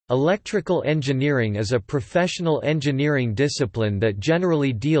Electrical engineering is a professional engineering discipline that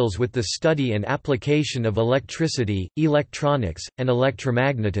generally deals with the study and application of electricity, electronics, and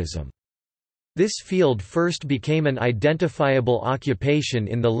electromagnetism. This field first became an identifiable occupation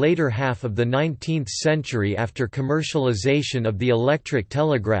in the later half of the 19th century after commercialization of the electric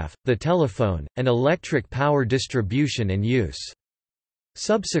telegraph, the telephone, and electric power distribution and use.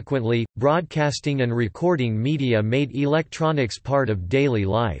 Subsequently, broadcasting and recording media made electronics part of daily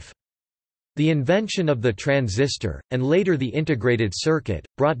life. The invention of the transistor, and later the integrated circuit,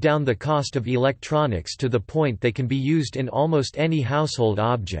 brought down the cost of electronics to the point they can be used in almost any household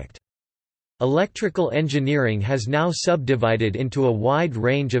object. Electrical engineering has now subdivided into a wide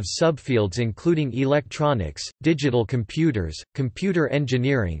range of subfields including electronics, digital computers, computer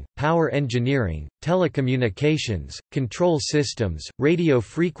engineering, power engineering, telecommunications, control systems, radio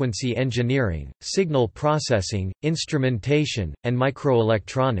frequency engineering, signal processing, instrumentation, and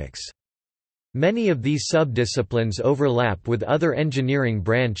microelectronics. Many of these subdisciplines overlap with other engineering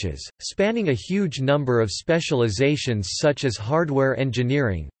branches, spanning a huge number of specializations such as hardware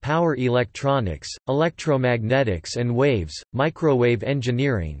engineering, power electronics, electromagnetics and waves, microwave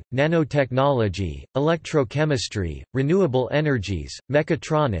engineering, nanotechnology, electrochemistry, renewable energies,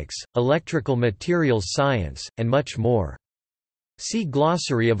 mechatronics, electrical materials science, and much more. See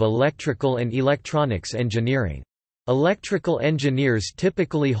Glossary of Electrical and Electronics Engineering. Electrical engineers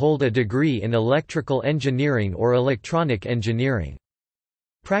typically hold a degree in electrical engineering or electronic engineering.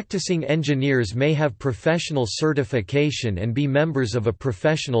 Practicing engineers may have professional certification and be members of a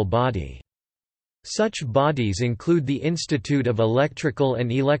professional body. Such bodies include the Institute of Electrical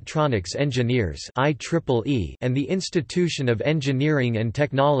and Electronics Engineers (IEEE) and the Institution of Engineering and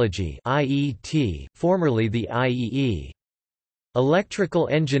Technology (IET), formerly the IEE. Electrical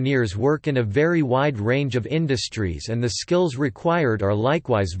engineers work in a very wide range of industries and the skills required are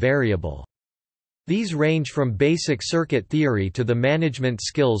likewise variable. These range from basic circuit theory to the management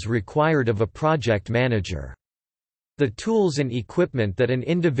skills required of a project manager. The tools and equipment that an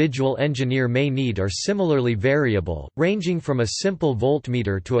individual engineer may need are similarly variable, ranging from a simple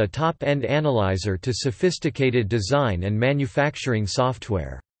voltmeter to a top-end analyzer to sophisticated design and manufacturing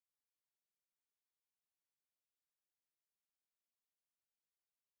software.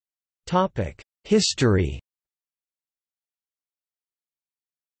 History.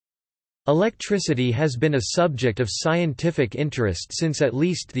 Electricity has been a subject of scientific interest since at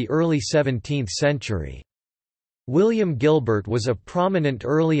least the early 17th century. William Gilbert was a prominent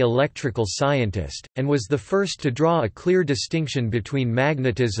early electrical scientist, and was the first to draw a clear distinction between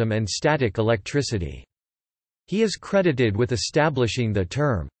magnetism and static electricity. He is credited with establishing the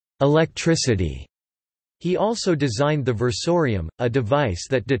term, electricity. He also designed the versorium, a device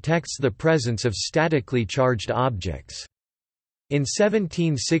that detects the presence of statically charged objects. In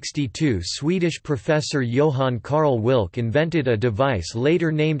 1762 Swedish professor Johann Carl Wilcke invented a device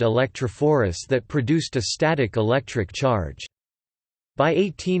later named electrophorus that produced a static electric charge. By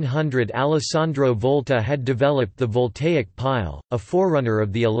 1800 Alessandro Volta had developed the voltaic pile, a forerunner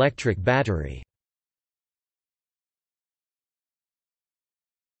of the electric battery.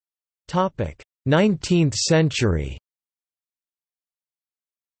 19th century.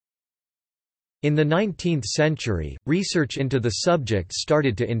 In the 19th century, research into the subject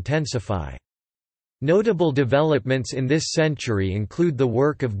started to intensify. Notable developments in this century include the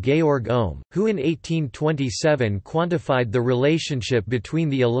work of Georg Ohm, who in 1827 quantified the relationship between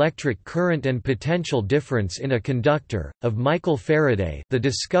the electric current and potential difference in a conductor, of Michael Faraday, the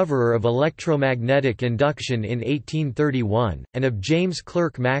discoverer of electromagnetic induction in 1831, and of James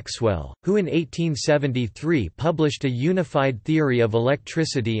Clerk Maxwell, who in 1873 published a unified theory of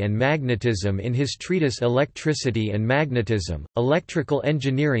electricity and magnetism in his treatise Electricity and Magnetism. Electrical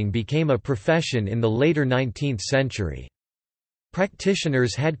engineering became a profession in the later 19th century.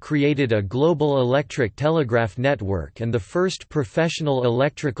 Practitioners had created a global electric telegraph network and the first professional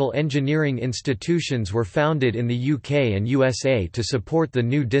electrical engineering institutions were founded in the UK and USA to support the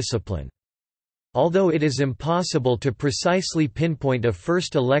new discipline. Although it is impossible to precisely pinpoint a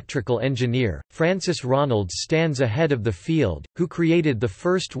first electrical engineer, Francis Ronalds stands ahead of the field, who created the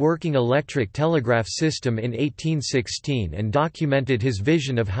first working electric telegraph system in 1816 and documented his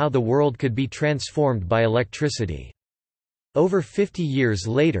vision of how the world could be transformed by electricity. Over 50 years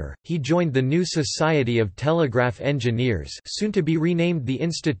later, he joined the new Society of Telegraph Engineers, soon to be renamed the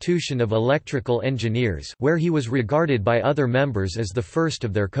Institution of Electrical Engineers, where he was regarded by other members as the first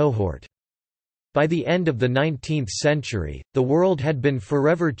of their cohort. By the end of the 19th century, the world had been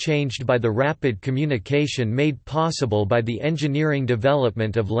forever changed by the rapid communication made possible by the engineering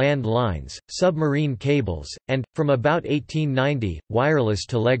development of land lines, submarine cables, and, from about 1890, wireless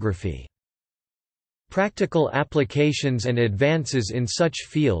telegraphy. Practical applications and advances in such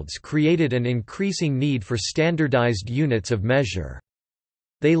fields created an increasing need for standardized units of measure.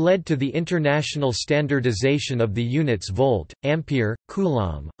 They led to the international standardization of the units volt, ampere,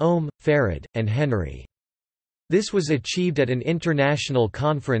 coulomb, ohm, farad, and Henry. This was achieved at an international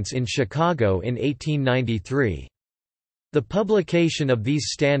conference in Chicago in 1893. The publication of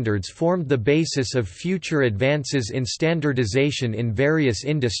these standards formed the basis of future advances in standardization in various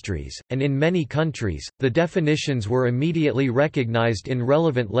industries, and in many countries, the definitions were immediately recognized in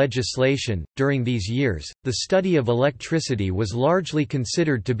relevant legislation. During these years, the study of electricity was largely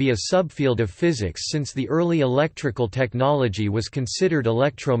considered to be a subfield of physics since the early electrical technology was considered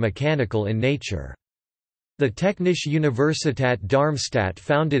electromechanical in nature. The Technische Universität Darmstadt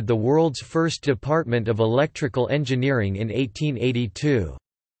founded the world's first department of electrical engineering in 1882.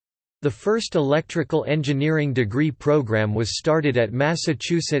 The first electrical engineering degree program was started at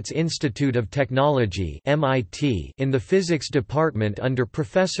Massachusetts Institute of Technology (MIT) in the physics department under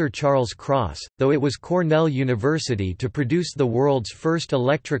Professor Charles Cross, though it was Cornell University to produce the world's first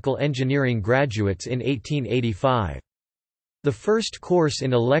electrical engineering graduates in 1885. The first course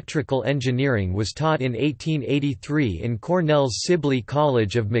in electrical engineering was taught in 1883 in Cornell's Sibley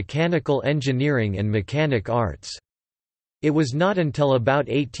College of Mechanical Engineering and Mechanic Arts. It was not until about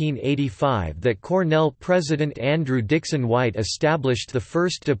 1885 that Cornell President Andrew Dickson White established the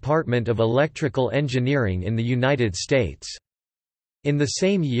first Department of Electrical Engineering in the United States. In the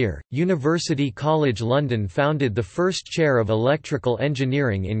same year, University College London founded the first chair of electrical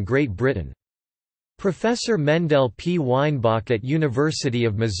engineering in Great Britain. Professor Mendel P. Weinbach at University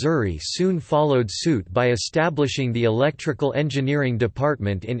of Missouri soon followed suit by establishing the Electrical Engineering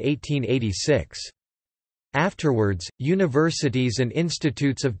Department in 1886. Afterwards, universities and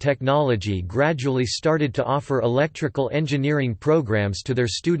institutes of technology gradually started to offer electrical engineering programs to their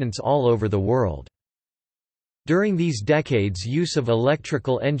students all over the world. During these decades, use of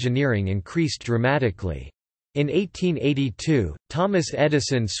electrical engineering increased dramatically. In 1882, Thomas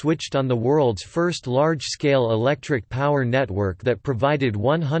Edison switched on the world's first large-scale electric power network that provided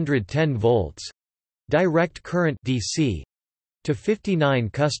 110 volts—direct current DC, to 59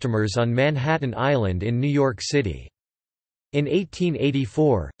 customers on Manhattan Island in New York City. In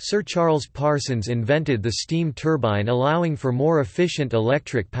 1884, Sir Charles Parsons invented the steam turbine, allowing for more efficient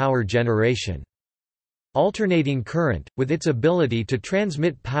electric power generation. Alternating current, with its ability to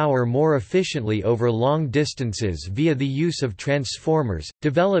transmit power more efficiently over long distances via the use of transformers,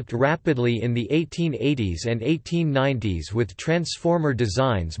 developed rapidly in the 1880s and 1890s with transformer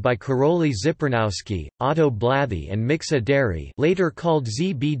designs by Karolyi Zipernowski, Otto Blathy and Mixa Derry, later called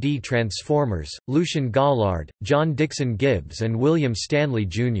ZBD transformers, Lucian Gaulard, John Dixon Gibbs and William Stanley,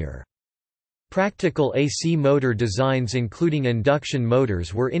 Jr. Practical AC motor designs including induction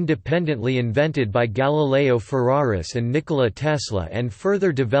motors were independently invented by Galileo Ferraris and Nikola Tesla and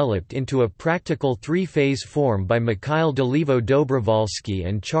further developed into a practical three-phase form by Mikhail Dolivo Dobrovolsky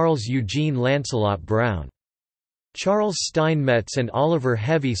and Charles Eugene Lancelot Brown. Charles Steinmetz and Oliver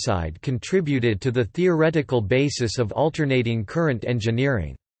Heaviside contributed to the theoretical basis of alternating current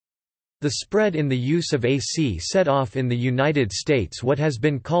engineering. The spread in the use of AC set off in the United States what has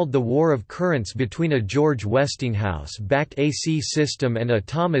been called the war of currents between a George Westinghouse-backed AC system and a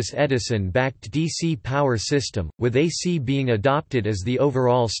Thomas Edison-backed DC power system, with AC being adopted as the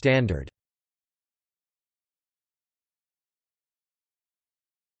overall standard.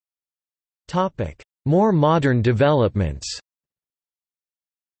 More modern developments.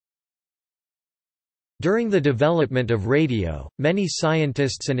 During the development of radio, many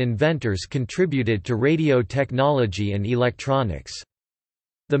scientists and inventors contributed to radio technology and electronics.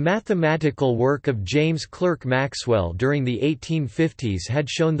 The mathematical work of James Clerk Maxwell during the 1850s had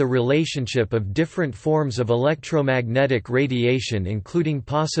shown the relationship of different forms of electromagnetic radiation, including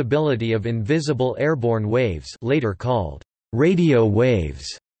possibility of invisible airborne waves, later called radio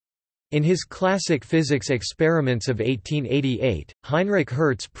waves. In his classic physics experiments of 1888, Heinrich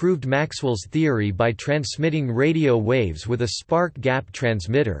Hertz proved Maxwell's theory by transmitting radio waves with a spark gap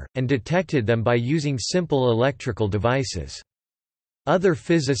transmitter, and detected them by using simple electrical devices. Other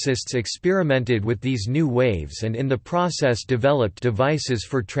physicists experimented with these new waves and in the process developed devices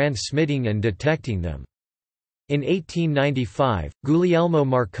for transmitting and detecting them. In 1895, Guglielmo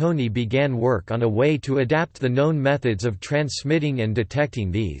Marconi began work on a way to adapt the known methods of transmitting and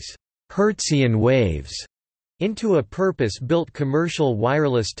detecting these Hertzian waves into a purpose-built commercial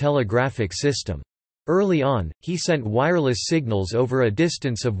wireless telegraphic system. Early on, he sent wireless signals over a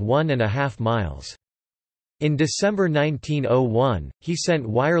distance of 1.5 miles. In December 1901, he sent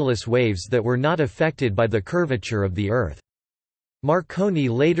wireless waves that were not affected by the curvature of the Earth. Marconi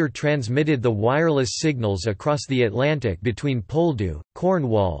later transmitted the wireless signals across the Atlantic between Poldhu,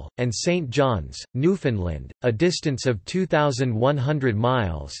 Cornwall, and St. John's, Newfoundland, a distance of 2,100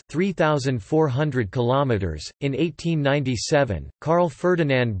 miles (3,400 kilometers). In 1897, Carl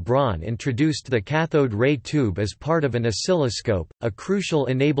Ferdinand Braun introduced the cathode ray tube as part of an oscilloscope, a crucial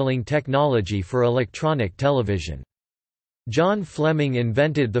enabling technology for electronic television. John Fleming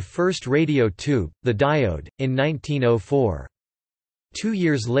invented the first radio tube, the diode, in 1904. 2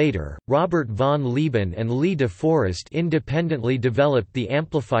 years later, Robert von Lieben and Lee de Forest independently developed the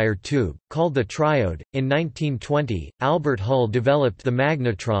amplifier tube, called the triode. In 1920, Albert Hull developed the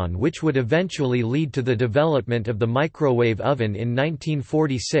magnetron, which would eventually lead to the development of the microwave oven in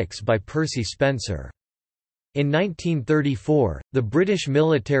 1946 by Percy Spencer. In 1934, the British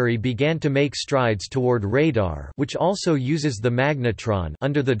military began to make strides toward radar, which also uses the magnetron,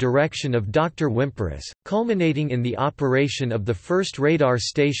 under the direction of Dr. Wimperis, culminating in the operation of the first radar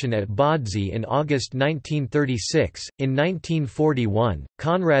station at Bodsey in August 1936. In 1941,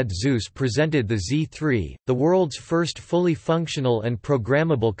 Konrad Zuse presented the Z3, the world's first fully functional and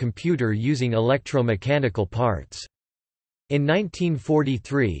programmable computer using electromechanical parts. In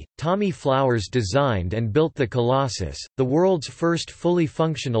 1943, Tommy Flowers designed and built the Colossus, the world's first fully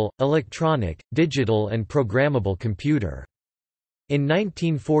functional, electronic, digital and programmable computer. In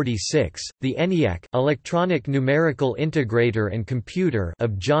 1946, the ENIAC electronic numerical integrator and computer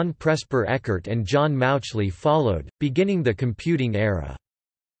of John Presper Eckert and John Mauchly followed, beginning the computing era.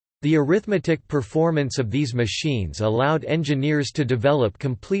 The arithmetic performance of these machines allowed engineers to develop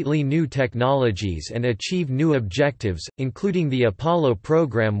completely new technologies and achieve new objectives, including the Apollo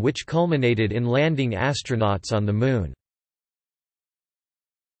program, which culminated in landing astronauts on the Moon.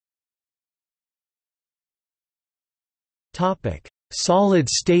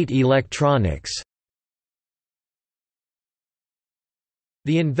 Solid-state electronics.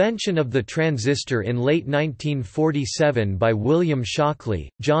 The invention of the transistor in late 1947 by William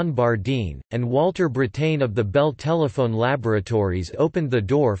Shockley, John Bardeen, and Walter Brattain of the Bell Telephone Laboratories opened the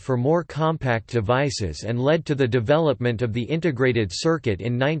door for more compact devices and led to the development of the integrated circuit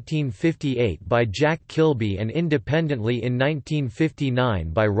in 1958 by Jack Kilby and independently in 1959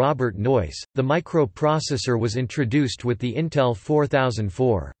 by Robert Noyce. The microprocessor was introduced with the Intel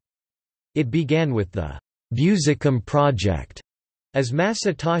 4004. It began with the Busicom project as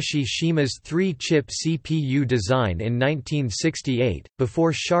Masatoshi Shima's 3-chip CPU design in 1968,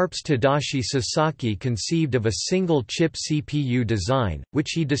 before Sharp's Tadashi Sasaki conceived of a single-chip CPU design,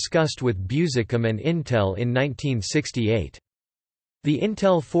 which he discussed with Busicom and Intel in 1968. The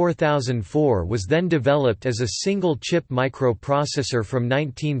Intel 4004 was then developed as a single-chip microprocessor from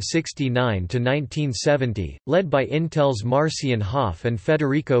 1969 to 1970, led by Intel's Marcian Hoff and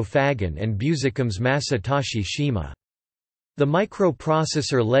Federico Fagan and Busicom's Masatoshi Shima. The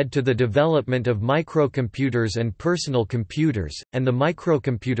microprocessor led to the development of microcomputers and personal computers, and the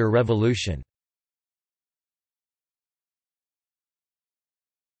microcomputer revolution.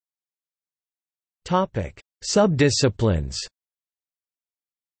 Subdisciplines.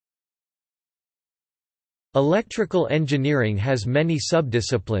 Electrical engineering has many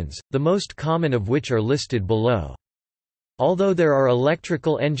subdisciplines, the most common of which are listed below. Although there are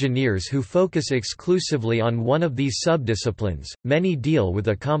electrical engineers who focus exclusively on one of these subdisciplines, many deal with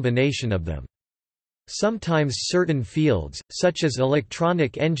a combination of them. Sometimes certain fields, such as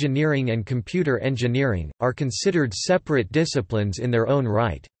electronic engineering and computer engineering, are considered separate disciplines in their own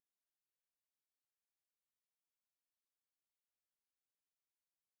right.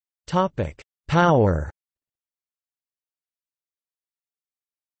 Power.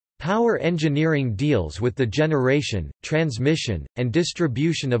 Power engineering deals with the generation, transmission, and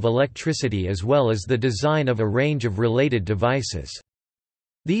distribution of electricity as well as the design of a range of related devices.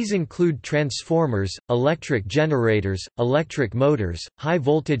 These include transformers, electric generators, electric motors,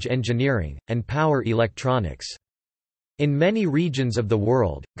 high-voltage engineering, and power electronics. In many regions of the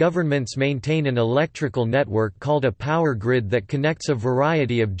world, governments maintain an electrical network called a power grid that connects a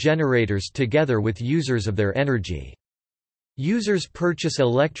variety of generators together with users of their energy. Users purchase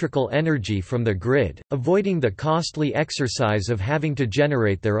electrical energy from the grid, avoiding the costly exercise of having to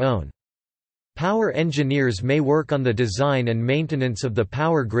generate their own. Power engineers may work on the design and maintenance of the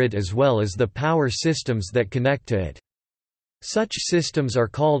power grid as well as the power systems that connect to it. Such systems are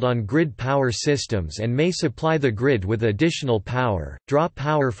called on-grid power systems and may supply the grid with additional power, draw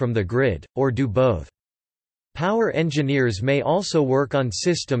power from the grid, or do both. Power engineers may also work on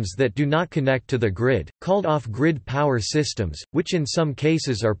systems that do not connect to the grid, called off-grid power systems, which in some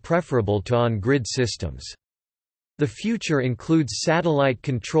cases are preferable to on-grid systems. The future includes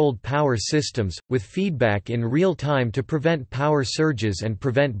satellite-controlled power systems, with feedback in real time to prevent power surges and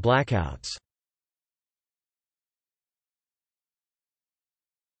prevent blackouts.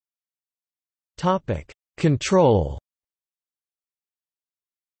 Control.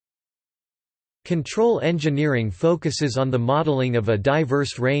 Control engineering focuses on the modeling of a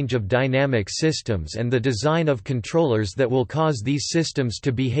diverse range of dynamic systems and the design of controllers that will cause these systems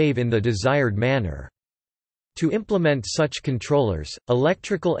to behave in the desired manner. To implement such controllers,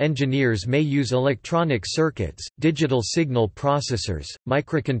 electrical engineers may use electronic circuits, digital signal processors,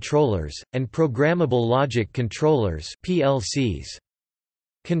 microcontrollers, and programmable logic controllers (PLCs).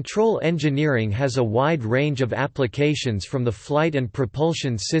 Control engineering has a wide range of applications from the flight and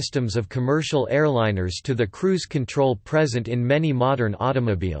propulsion systems of commercial airliners to the cruise control present in many modern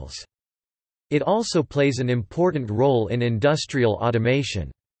automobiles. It also plays an important role in industrial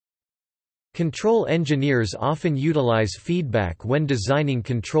automation. Control engineers often utilize feedback when designing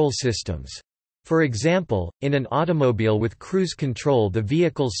control systems. For example, in an automobile with cruise control, the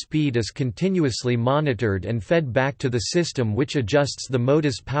vehicle's speed is continuously monitored and fed back to the system, which adjusts the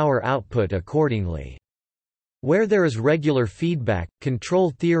motor's power output accordingly. Where there is regular feedback,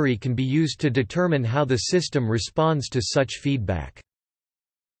 control theory can be used to determine how the system responds to such feedback.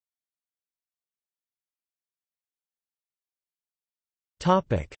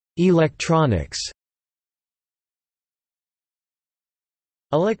 Electronics.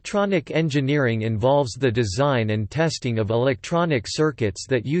 Electronic engineering involves the design and testing of electronic circuits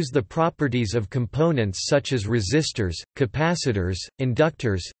that use the properties of components such as resistors, capacitors,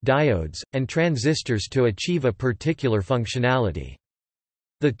 inductors, diodes, and transistors to achieve a particular functionality.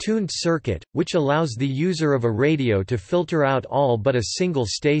 The tuned circuit, which allows the user of a radio to filter out all but a single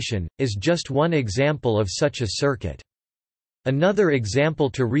station, is just one example of such a circuit. Another example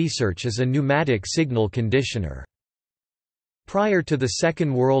to research is a pneumatic signal conditioner. Prior to the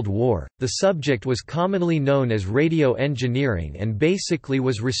Second World War, the subject was commonly known as radio engineering and basically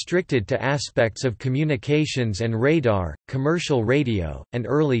was restricted to aspects of communications and radar, commercial radio, and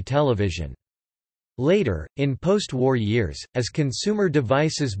early television. Later, in post-war years, as consumer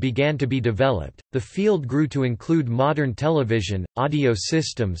devices began to be developed, the field grew to include modern television, audio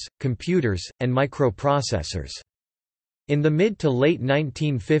systems, computers, and microprocessors. In the mid to late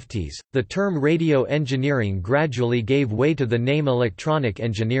 1950s, the term radio engineering gradually gave way to the name electronic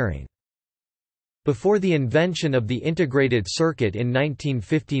engineering. Before the invention of the integrated circuit in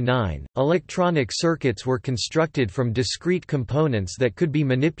 1959, electronic circuits were constructed from discrete components that could be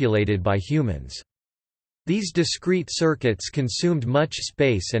manipulated by humans. These discrete circuits consumed much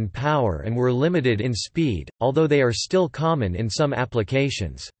space and power and were limited in speed, although they are still common in some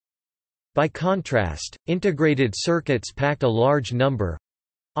applications. By contrast, integrated circuits packed a large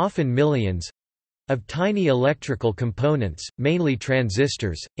number—often millions—of tiny electrical components, mainly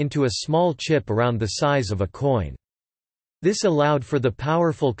transistors, into a small chip around the size of a coin. This allowed for the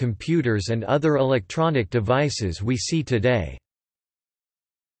powerful computers and other electronic devices we see today.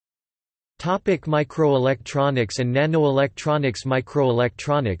 Microelectronics and nanoelectronics.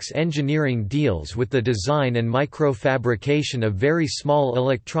 Microelectronics engineering deals with the design and microfabrication of very small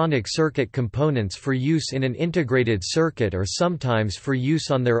electronic circuit components for use in an integrated circuit or sometimes for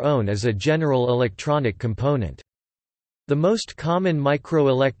use on their own as a general electronic component. The most common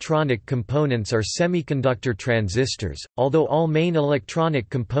microelectronic components are semiconductor transistors, although all main electronic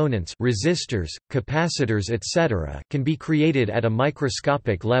components, resistors, capacitors etc., can be created at a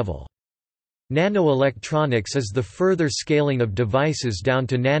microscopic level. Nanoelectronics is the further scaling of devices down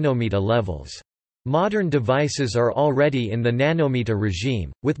to nanometer levels. Modern devices are already in the nanometer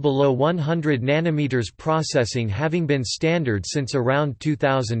regime, with below 100 nanometers processing having been standard since around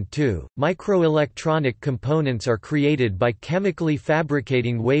 2002. Microelectronic components are created by chemically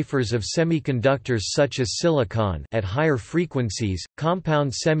fabricating wafers of semiconductors such as silicon at higher frequencies,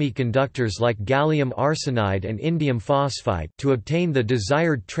 compound semiconductors like gallium arsenide and indium phosphide to obtain the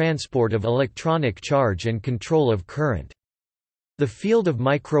desired transport of electronic charge and control of current. The field of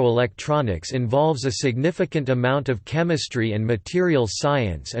microelectronics involves a significant amount of chemistry and material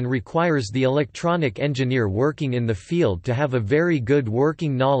science and requires the electronic engineer working in the field to have a very good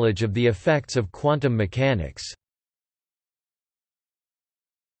working knowledge of the effects of quantum mechanics.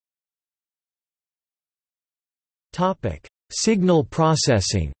 Signal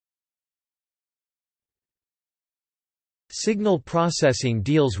processing. Signal processing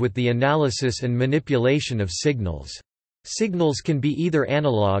deals with the analysis and manipulation of signals. Signals can be either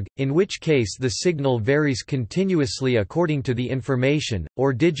analog, in which case the signal varies continuously according to the information,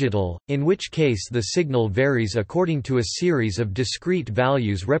 or digital, in which case the signal varies according to a series of discrete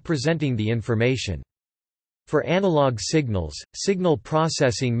values representing the information. For analog signals, signal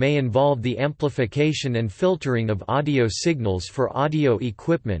processing may involve the amplification and filtering of audio signals for audio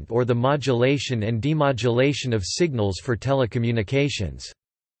equipment or the modulation and demodulation of signals for telecommunications.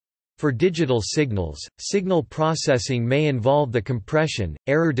 For digital signals, signal processing may involve the compression,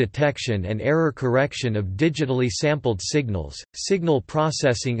 error detection and error correction of digitally sampled signals. Signal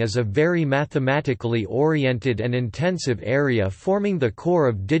processing is a very mathematically oriented and intensive area forming the core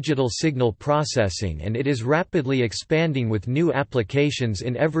of digital signal processing, and it is rapidly expanding with new applications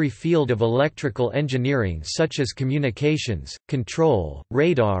in every field of electrical engineering such as communications, control,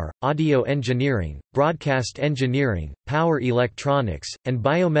 radar, audio engineering, broadcast engineering, power electronics, and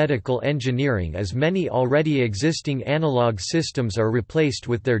biomedical engineering, as many already existing analog systems are replaced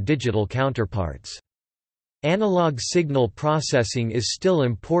with their digital counterparts. Analog signal processing is still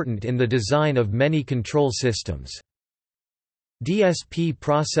important in the design of many control systems. DSP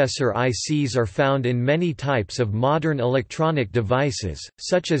processor ICs are found in many types of modern electronic devices,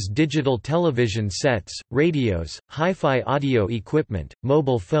 such as digital television sets, radios, hi-fi audio equipment,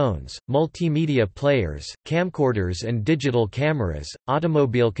 mobile phones, multimedia players, camcorders and digital cameras,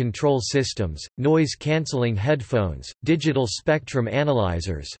 automobile control systems, noise-canceling headphones, digital spectrum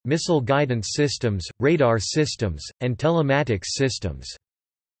analyzers, missile guidance systems, radar systems, and telematics systems.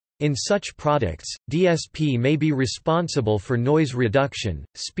 In such products, DSP may be responsible for noise reduction,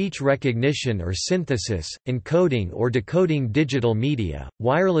 speech recognition or synthesis, encoding or decoding digital media,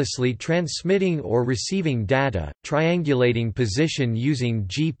 wirelessly transmitting or receiving data, triangulating position using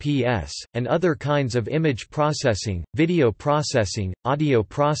GPS, and other kinds of image processing, video processing, audio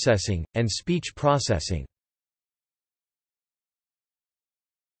processing, and speech processing.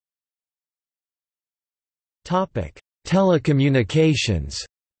 Telecommunications.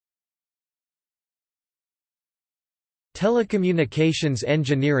 Telecommunications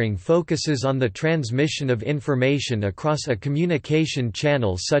engineering focuses on the transmission of information across a communication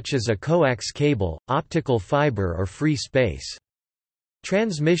channel such as a coax cable, optical fiber or free space.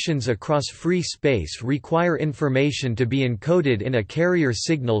 Transmissions across free space require information to be encoded in a carrier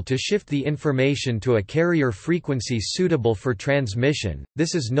signal to shift the information to a carrier frequency suitable for transmission.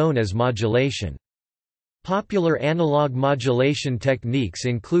 This is known as modulation. Popular analog modulation techniques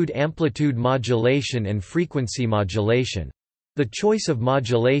include amplitude modulation and frequency modulation. The choice of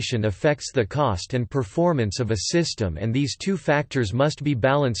modulation affects the cost and performance of a system, and these two factors must be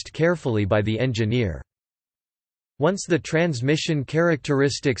balanced carefully by the engineer. Once the transmission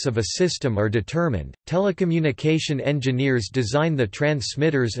characteristics of a system are determined, telecommunication engineers design the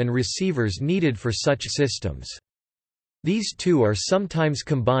transmitters and receivers needed for such systems. These two are sometimes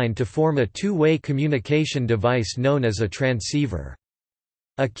combined to form a two-way communication device known as a transceiver.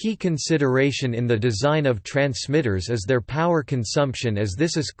 A key consideration in the design of transmitters is their power consumption, as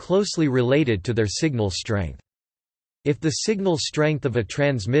this is closely related to their signal strength. If the signal strength of a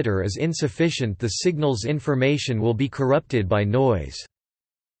transmitter is insufficient, the signal's information will be corrupted by noise.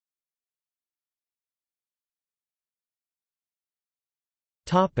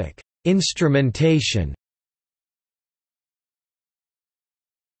 Instrumentation.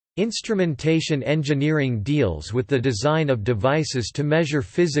 Instrumentation engineering deals with the design of devices to measure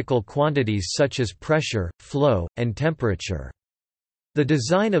physical quantities such as pressure, flow, and temperature. The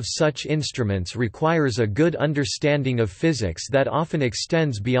design of such instruments requires a good understanding of physics that often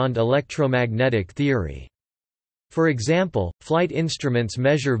extends beyond electromagnetic theory. For example, flight instruments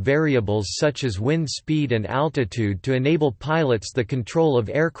measure variables such as wind speed and altitude to enable pilots the control of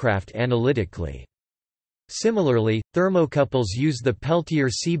aircraft analytically. Similarly, thermocouples use the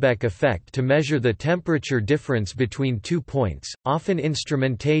Peltier-Seebeck effect to measure the temperature difference between 2 points. Often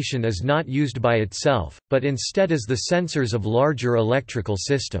instrumentation is not used by itself, but instead as the sensors of larger electrical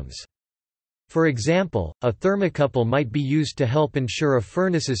systems. For example, a thermocouple might be used to help ensure a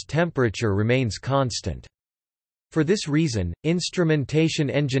furnace's temperature remains constant. For this reason, instrumentation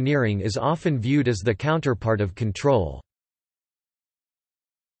engineering is often viewed as the counterpart of control.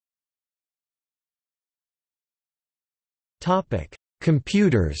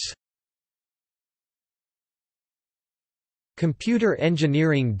 Computers. Computer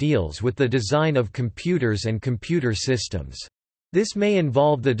engineering deals with the design of computers and computer systems. This may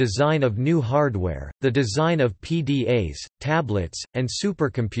involve the design of new hardware, the design of PDAs, tablets, and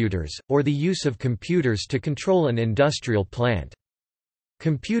supercomputers, or the use of computers to control an industrial plant.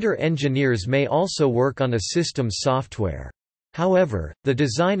 Computer engineers may also work on a system's software. However, the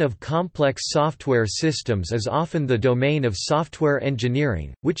design of complex software systems is often the domain of software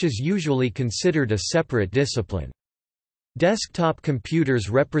engineering, which is usually considered a separate discipline. Desktop computers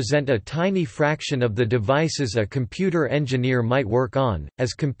represent a tiny fraction of the devices a computer engineer might work on,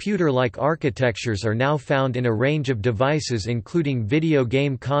 as computer-like architectures are now found in a range of devices including video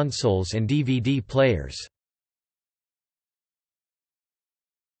game consoles and DVD players.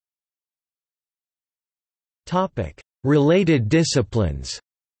 Related disciplines.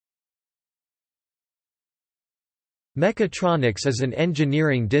 Mechatronics is an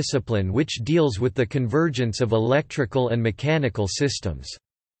engineering discipline which deals with the convergence of electrical and mechanical systems.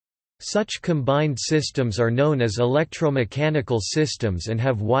 Such combined systems are known as electromechanical systems and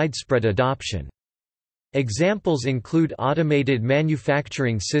have widespread adoption. Examples include automated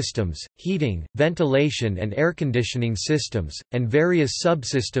manufacturing systems, heating, ventilation and air conditioning systems, and various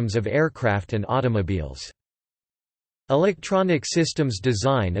subsystems of aircraft and automobiles. Electronic systems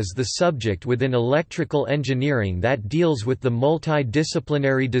design is the subject within electrical engineering that deals with the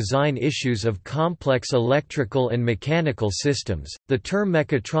multidisciplinary design issues of complex electrical and mechanical systems. The term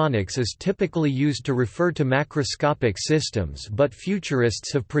mechatronics is typically used to refer to macroscopic systems, but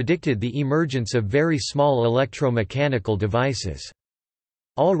futurists have predicted the emergence of very small electromechanical devices.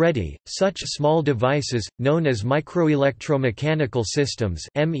 Already, such small devices, known as microelectromechanical systems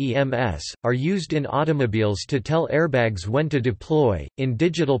 (MEMS), are used in automobiles to tell airbags when to deploy, in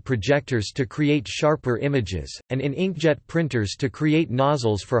digital projectors to create sharper images, and in inkjet printers to create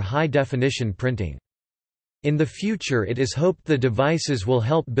nozzles for high-definition printing. In the future it is hoped the devices will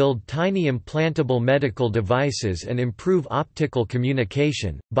help build tiny implantable medical devices and improve optical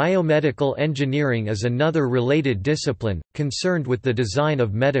communication. Biomedical engineering is another related discipline, concerned with the design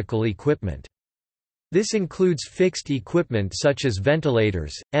of medical equipment. This includes fixed equipment such as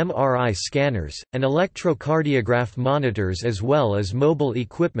ventilators, MRI scanners, and electrocardiograph monitors, as well as mobile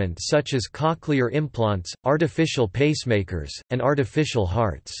equipment such as cochlear implants, artificial pacemakers, and artificial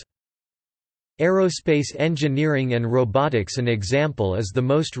hearts. Aerospace engineering and robotics. An example is the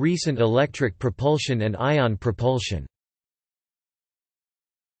most recent electric propulsion and ion propulsion.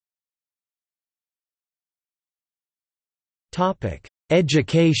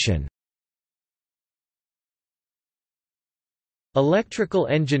 Education. Electrical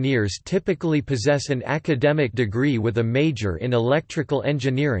engineers typically possess an academic degree with a major in electrical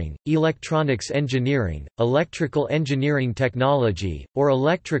engineering, electronics engineering, electrical engineering technology, or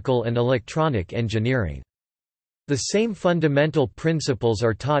electrical and electronic engineering. The same fundamental principles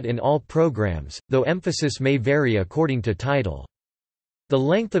are taught in all programs, though emphasis may vary according to title. The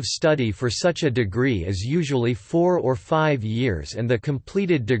length of study for such a degree is usually 4 or 5 years, and the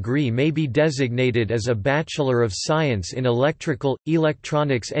completed degree may be designated as a Bachelor of Science in Electrical,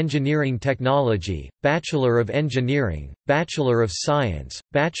 Electronics Engineering Technology, Bachelor of Engineering, Bachelor of Science,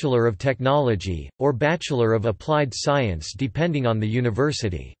 Bachelor of Technology, or Bachelor of Applied Science depending on the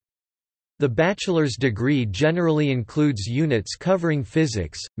university. The bachelor's degree generally includes units covering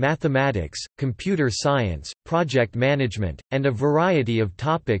physics, mathematics, computer science, project management, and a variety of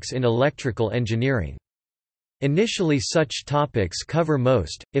topics in electrical engineering. Initially, such topics cover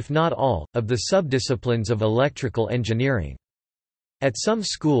most, if not all, of the subdisciplines of electrical engineering. At some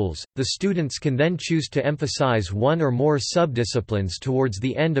schools, the students can then choose to emphasize one or more subdisciplines towards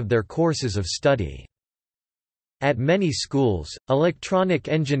the end of their courses of study. At many schools, electronic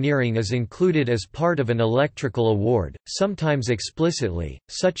engineering is included as part of an electrical award, sometimes explicitly,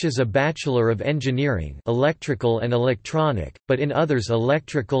 such as a Bachelor of Engineering Electrical and Electronic, but in others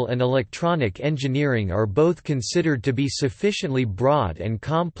electrical and electronic engineering are both considered to be sufficiently broad and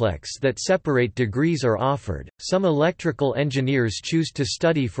complex that separate degrees are offered. Some electrical engineers choose to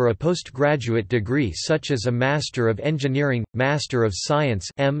study for a postgraduate degree such as a Master of Engineering, Master of Science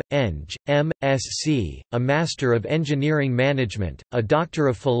 (M.Eng., M.Sc., a Master of Engineering Management, a Doctor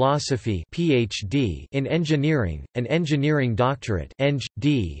of Philosophy (PhD) in Engineering, an Engineering Doctorate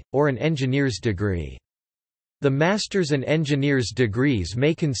 (Eng.D.), or an Engineer's degree. The Master's and Engineer's degrees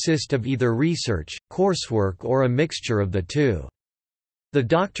may consist of either research, coursework or a mixture of the two. The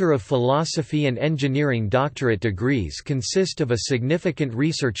Doctor of Philosophy and Engineering Doctorate degrees consist of a significant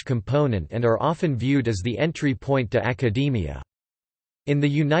research component and are often viewed as the entry point to academia. In the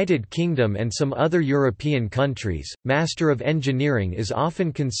United Kingdom and some other European countries, Master of Engineering is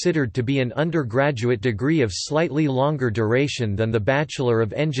often considered to be an undergraduate degree of slightly longer duration than the Bachelor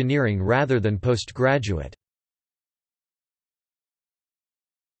of Engineering rather than postgraduate.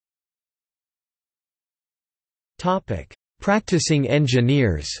 Practicing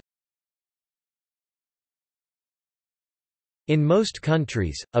engineers. In most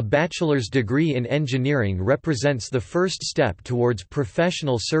countries, a bachelor's degree in engineering represents the first step towards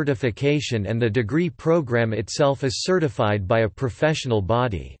professional certification, and the degree program itself is certified by a professional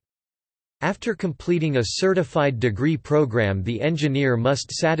body. After completing a certified degree program, the engineer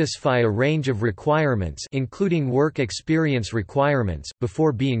must satisfy a range of requirements, including work experience requirements,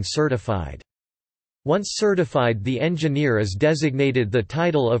 before being certified. Once certified, the engineer is designated the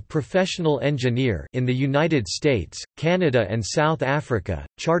title of professional engineer in the United States, Canada and South Africa,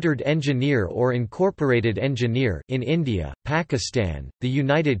 chartered engineer or incorporated engineer in India, Pakistan, the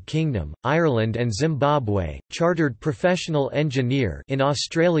United Kingdom, Ireland and Zimbabwe, chartered professional engineer in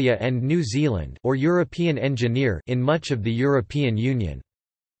Australia and New Zealand, or European engineer in much of the European Union.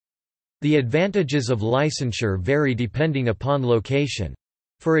 The advantages of licensure vary depending upon location.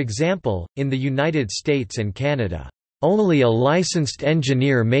 For example, in the United States and Canada, only a licensed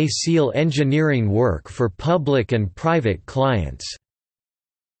engineer may seal engineering work for public and private clients.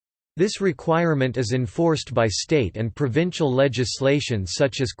 This requirement is enforced by state and provincial legislation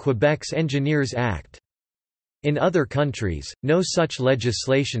such as Quebec's Engineers Act. In other countries, no such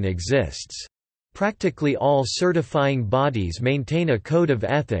legislation exists. Practically all certifying bodies maintain a code of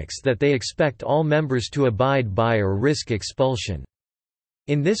ethics that they expect all members to abide by or risk expulsion.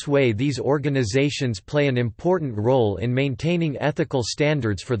 In this way, these organizations play an important role in maintaining ethical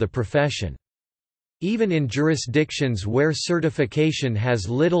standards for the profession. Even in jurisdictions where certification has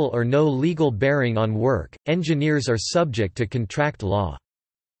little or no legal bearing on work, engineers are subject to contract law.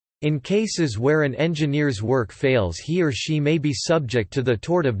 In cases where an engineer's work fails, he or she may be subject to the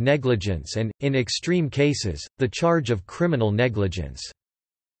tort of negligence and, in extreme cases, the charge of criminal negligence.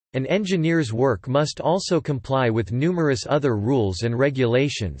 An engineer's work must also comply with numerous other rules and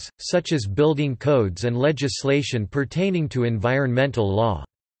regulations, such as building codes and legislation pertaining to environmental law.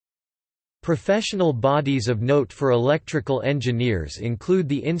 Professional bodies of note for electrical engineers include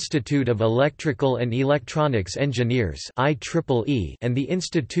the Institute of Electrical and Electronics Engineers (IEEE) and the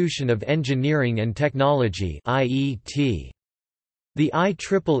Institution of Engineering and Technology (IET). The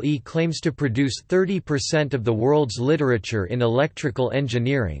IEEE claims to produce 30% of the world's literature in electrical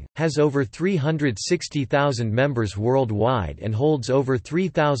engineering, has over 360,000 members worldwide and holds over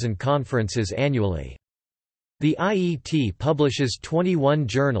 3,000 conferences annually. The IET publishes 21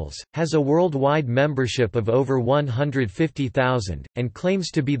 journals, has a worldwide membership of over 150,000, and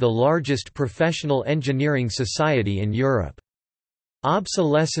claims to be the largest professional engineering society in Europe.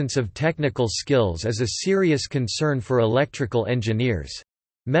 Obsolescence of technical skills is a serious concern for electrical engineers.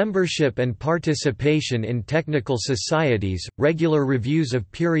 Membership and participation in technical societies, regular reviews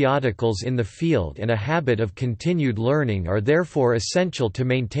of periodicals in the field and a habit of continued learning are therefore essential to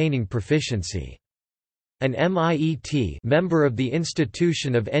maintaining proficiency. An MIET member of the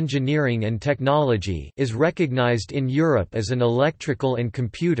Institution of Engineering and Technology is recognized in Europe as an electrical and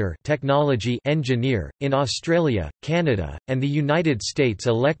computer technology engineer. In Australia, Canada, and the United States,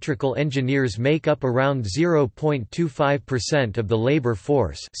 electrical engineers make up around 0.25% of the labor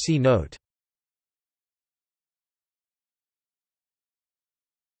force. See note.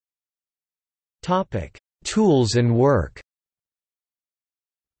 Topic: Tools and work.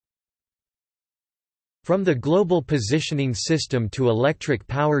 From the global positioning system to electric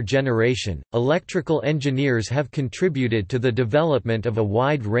power generation, electrical engineers have contributed to the development of a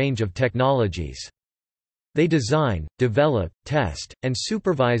wide range of technologies. They design, develop, test, and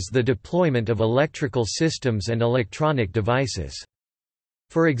supervise the deployment of electrical systems and electronic devices.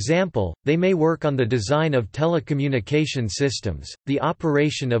 For example, they may work on the design of telecommunication systems, the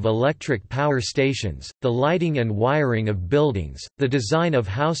operation of electric power stations, the lighting and wiring of buildings, the design of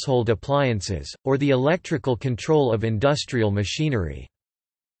household appliances, or the electrical control of industrial machinery.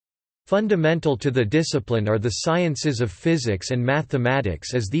 Fundamental to the discipline are the sciences of physics and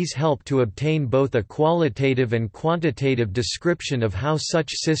mathematics, as these help to obtain both a qualitative and quantitative description of how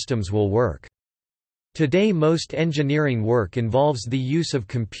such systems will work. Today most engineering work involves the use of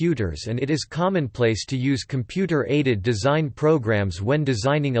computers, and it is commonplace to use computer-aided design programs when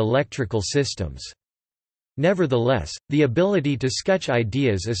designing electrical systems. Nevertheless, the ability to sketch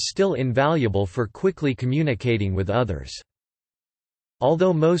ideas is still invaluable for quickly communicating with others.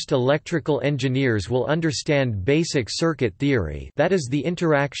 Although most electrical engineers will understand basic circuit theory, that is the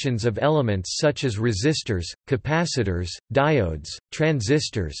interactions of elements such as resistors, capacitors, diodes,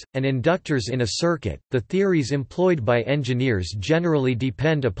 transistors, and inductors in a circuit, the theories employed by engineers generally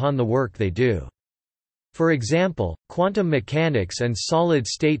depend upon the work they do. For example, quantum mechanics and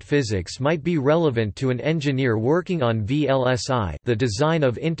solid-state physics might be relevant to an engineer working on VLSI, the design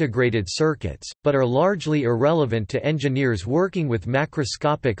of integrated circuits, but are largely irrelevant to engineers working with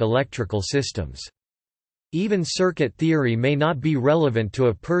macroscopic electrical systems. Even circuit theory may not be relevant to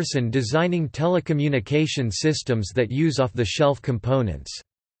a person designing telecommunication systems that use off-the-shelf components.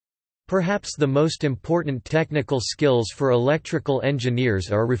 Perhaps the most important technical skills for electrical engineers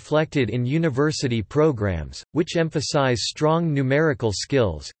are reflected in university programs, which emphasize strong numerical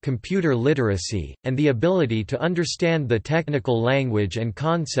skills, computer literacy, and the ability to understand the technical language and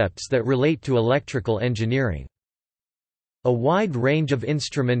concepts that relate to electrical engineering. A wide range of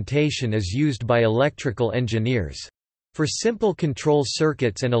instrumentation is used by electrical engineers. For simple control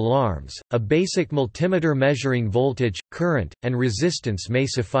circuits and alarms, a basic multimeter measuring voltage, current, and resistance may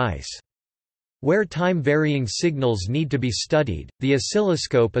suffice. Where time-varying signals need to be studied, the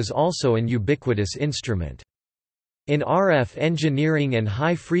oscilloscope is also an ubiquitous instrument. In RF engineering and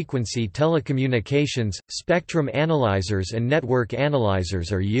high-frequency telecommunications, spectrum analyzers and network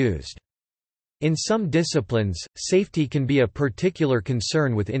analyzers are used. In some disciplines, safety can be a particular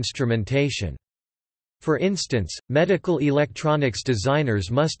concern with instrumentation. For instance, medical electronics designers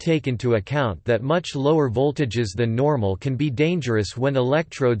must take into account that much lower voltages than normal can be dangerous when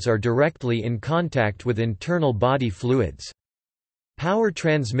electrodes are directly in contact with internal body fluids. Power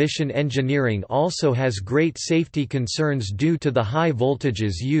transmission engineering also has great safety concerns due to the high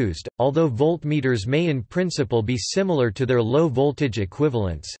voltages used. Although voltmeters may in principle be similar to their low voltage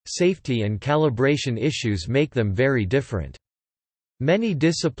equivalents, safety and calibration issues make them very different. Many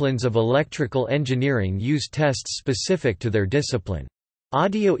disciplines of electrical engineering use tests specific to their discipline.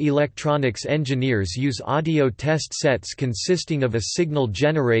 Audio electronics engineers use audio test sets consisting of a signal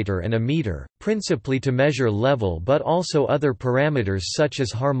generator and a meter, principally to measure level but also other parameters such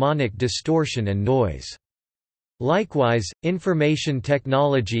as harmonic distortion and noise. Likewise, information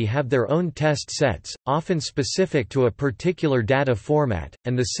technology have their own test sets, often specific to a particular data format,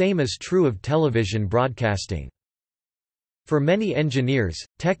 and the same is true of television broadcasting. For many engineers,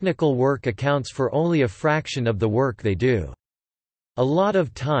 technical work accounts for only a fraction of the work they do. A lot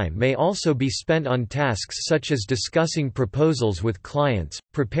of time may also be spent on tasks such as discussing proposals with clients,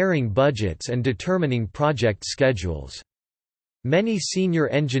 preparing budgets and determining project schedules. Many senior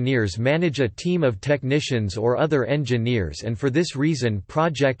engineers manage a team of technicians or other engineers, and for this reason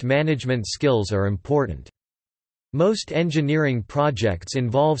project management skills are important. Most engineering projects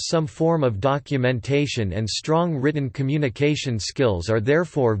involve some form of documentation, and strong written communication skills are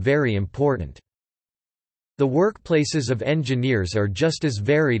therefore very important. The workplaces of engineers are just as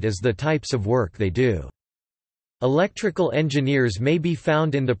varied as the types of work they do. Electrical engineers may be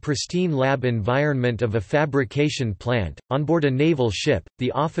found in the pristine lab environment of a fabrication plant, on board a naval ship,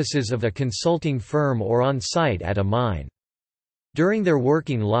 the offices of a consulting firm, or on site at a mine. During their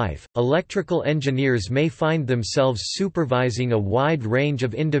working life, electrical engineers may find themselves supervising a wide range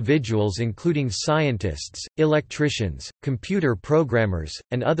of individuals including scientists, electricians, computer programmers,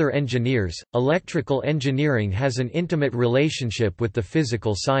 and other engineers. Electrical engineering has an intimate relationship with the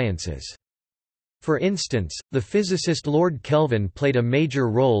physical sciences. For instance, the physicist Lord Kelvin played a major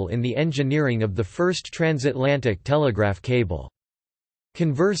role in the engineering of the first transatlantic telegraph cable.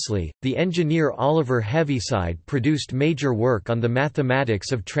 Conversely, the engineer Oliver Heaviside produced major work on the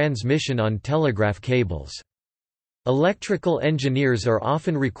mathematics of transmission on telegraph cables. Electrical engineers are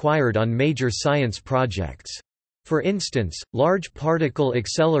often required on major science projects. For instance, large particle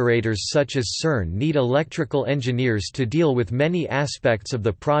accelerators such as CERN need electrical engineers to deal with many aspects of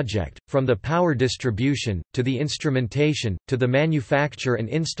the project, from the power distribution, to the instrumentation, to the manufacture and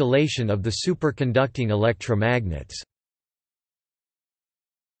installation of the superconducting electromagnets.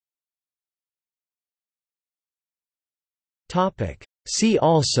 See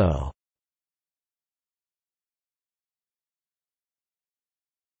also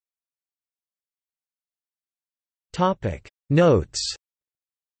Notes.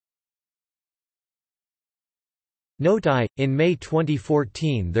 Note I. In May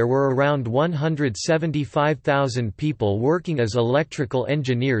 2014 there were around 175,000 people working as electrical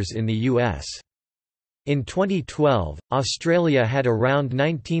engineers in the U.S. In 2012, Australia had around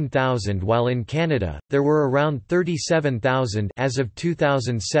 19,000, while in Canada, there were around 37,000 as of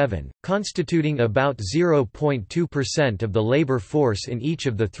 2007, constituting about 0.2% of the labour force in each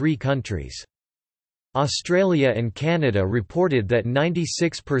of the three countries. Australia and Canada reported that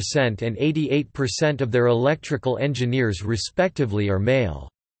 96% and 88% of their electrical engineers respectively are male.